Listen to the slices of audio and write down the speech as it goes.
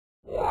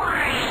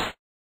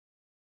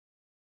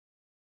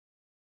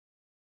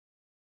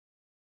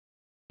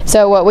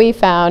So what we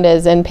found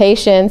is in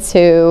patients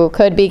who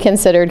could be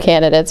considered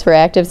candidates for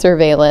active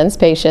surveillance,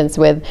 patients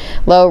with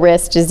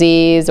low-risk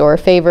disease or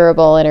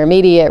favorable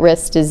intermediate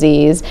risk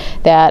disease,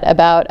 that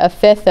about a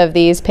fifth of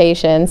these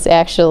patients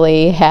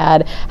actually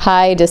had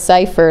high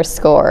decipher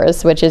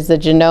scores, which is the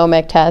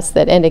genomic test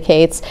that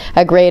indicates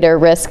a greater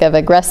risk of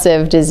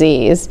aggressive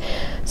disease.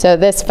 So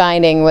this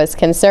finding was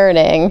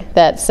concerning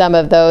that some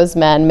of those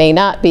men may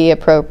not be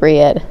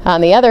appropriate. On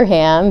the other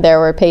hand, there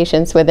were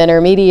patients with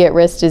intermediate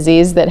risk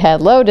disease that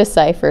had low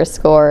decipher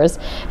scores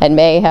and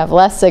may have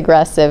less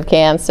aggressive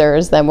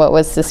cancers than what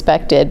was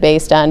suspected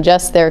based on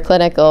just their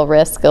clinical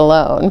risk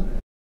alone.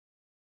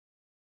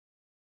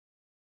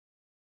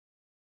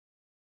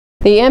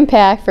 The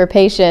impact for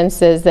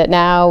patients is that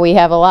now we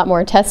have a lot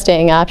more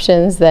testing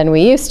options than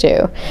we used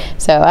to.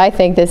 So I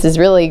think this is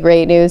really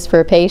great news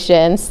for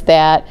patients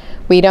that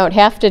we don't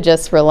have to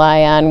just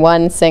rely on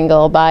one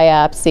single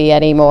biopsy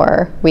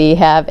anymore. We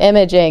have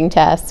imaging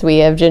tests, we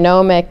have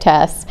genomic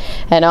tests,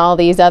 and all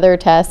these other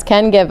tests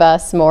can give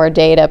us more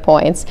data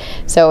points.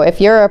 So if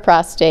you're a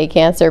prostate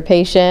cancer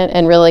patient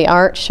and really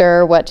aren't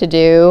sure what to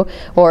do,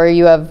 or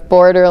you have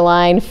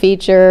borderline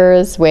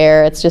features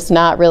where it's just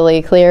not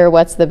really clear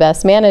what's the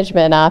best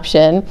management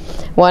option,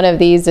 one of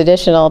these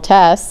additional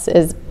tests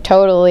is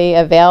totally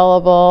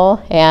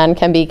available and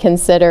can be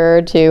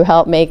considered to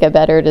help make a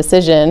better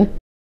decision.